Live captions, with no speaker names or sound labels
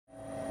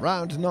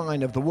Round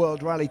 9 of the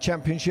World Rally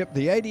Championship,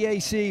 the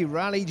ADAC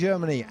Rally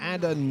Germany,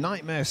 and a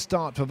nightmare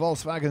start for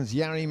Volkswagen's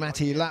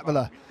Jari-Matti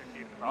Latvala.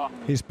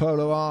 His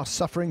Polo R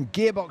suffering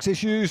gearbox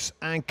issues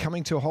and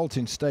coming to a halt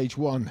in stage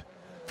 1.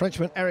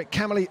 Frenchman Eric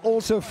Camely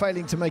also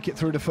failing to make it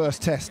through the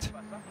first test.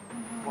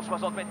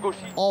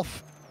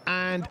 Off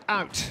and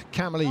out,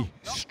 Camely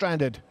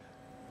stranded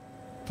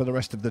for the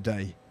rest of the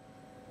day.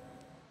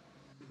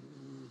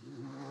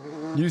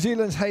 New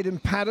Zealand's Hayden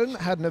Paddon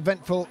had an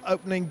eventful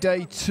opening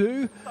day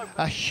too.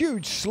 A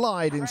huge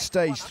slide in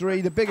stage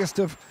 3, the biggest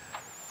of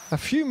a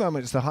few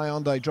moments the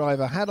Hyundai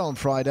driver had on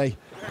Friday,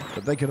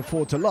 but they could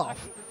afford to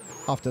laugh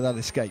after that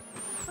escape.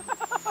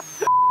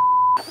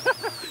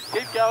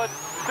 Keep going,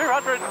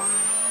 200.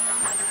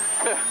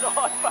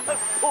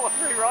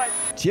 Right.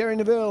 Thierry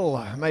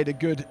Neuville made a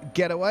good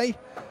getaway,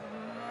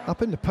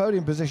 up in the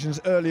podium positions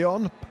early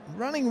on,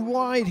 running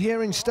wide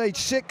here in stage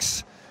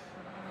 6.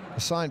 A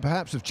sign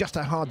perhaps of just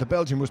how hard the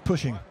Belgian was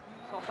pushing.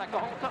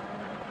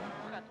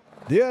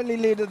 The early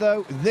leader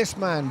though, this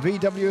man,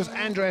 VW's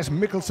Andreas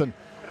Mikkelsen,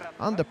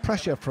 under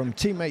pressure from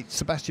teammate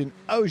Sébastien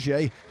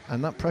Ogier,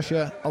 and that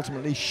pressure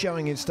ultimately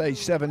showing in stage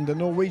 7, the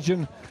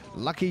Norwegian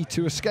lucky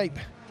to escape.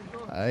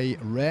 A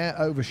rare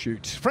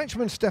overshoot.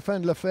 Frenchman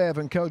Stéphane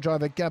Lefebvre and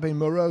co-driver Gabin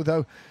Moreau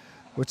though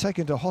were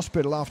taken to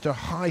hospital after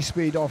high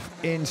speed off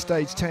in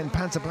stage 10.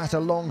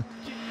 Panzerplatte long.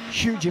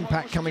 Huge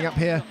impact coming up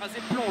here,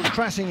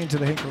 crashing into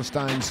the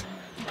Hinkelsteins.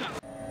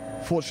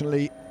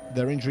 Fortunately,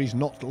 their injuries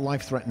not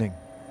life-threatening.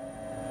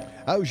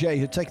 Ogier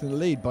had taken the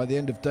lead by the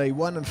end of day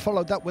 1 and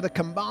followed up with a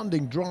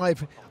commanding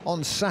drive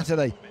on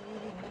Saturday.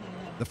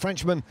 The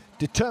Frenchman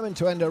determined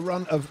to end a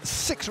run of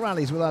 6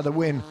 rallies without a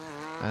win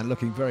and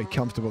looking very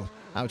comfortable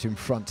out in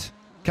front.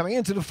 Coming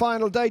into the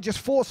final day, just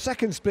 4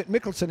 seconds split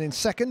Mikkelsen in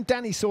second,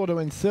 Danny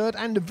Sordo in third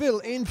and Neuville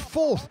in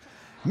fourth.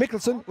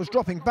 Mikkelsen was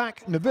dropping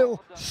back, Neuville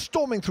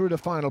storming through the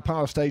final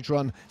power stage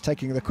run,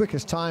 taking the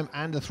quickest time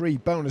and the 3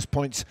 bonus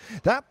points.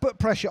 That put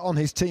pressure on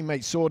his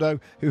teammate Sordo,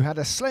 who had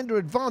a slender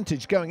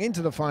advantage going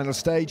into the final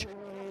stage,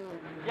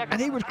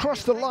 and he would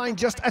cross the line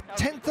just a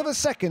 1/10 of a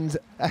second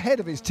ahead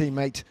of his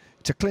teammate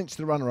to clinch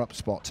the runner-up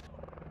spot.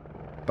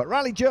 But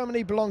Rally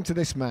Germany belonged to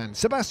this man,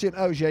 Sébastien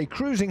Ogier,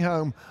 cruising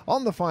home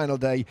on the final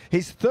day,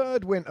 his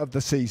 3rd win of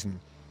the season.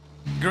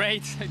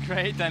 Great,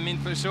 I mean,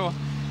 for sure.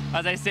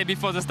 As I said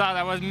before the start,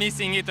 I was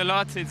missing it a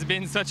lot. It's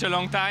been such a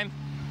long time.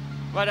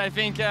 But I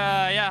think,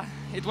 yeah,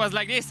 it was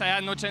like this. I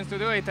had no chance to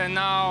do it, and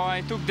now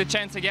I took the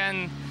chance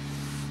again.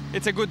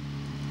 It's a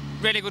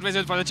really good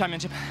result for the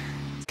championship.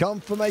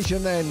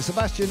 Confirmation then,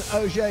 Sébastien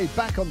Ogier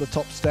back on the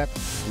top step,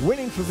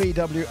 winning for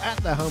VW at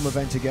their home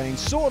event again.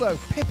 Sordo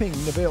pipping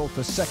Neuville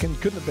for second,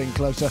 couldn't have been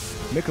closer.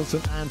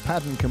 Mikkelsen and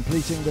Paddon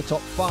completing the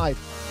top 5.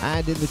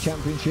 And in the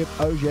championship,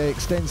 Ogier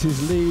extends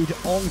his lead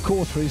on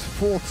course for his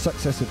 4th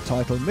successive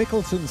title.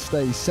 Mikkelsen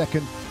stays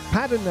second,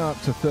 Paddon now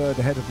up to 3rd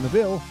ahead of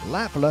Neuville.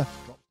 Latvala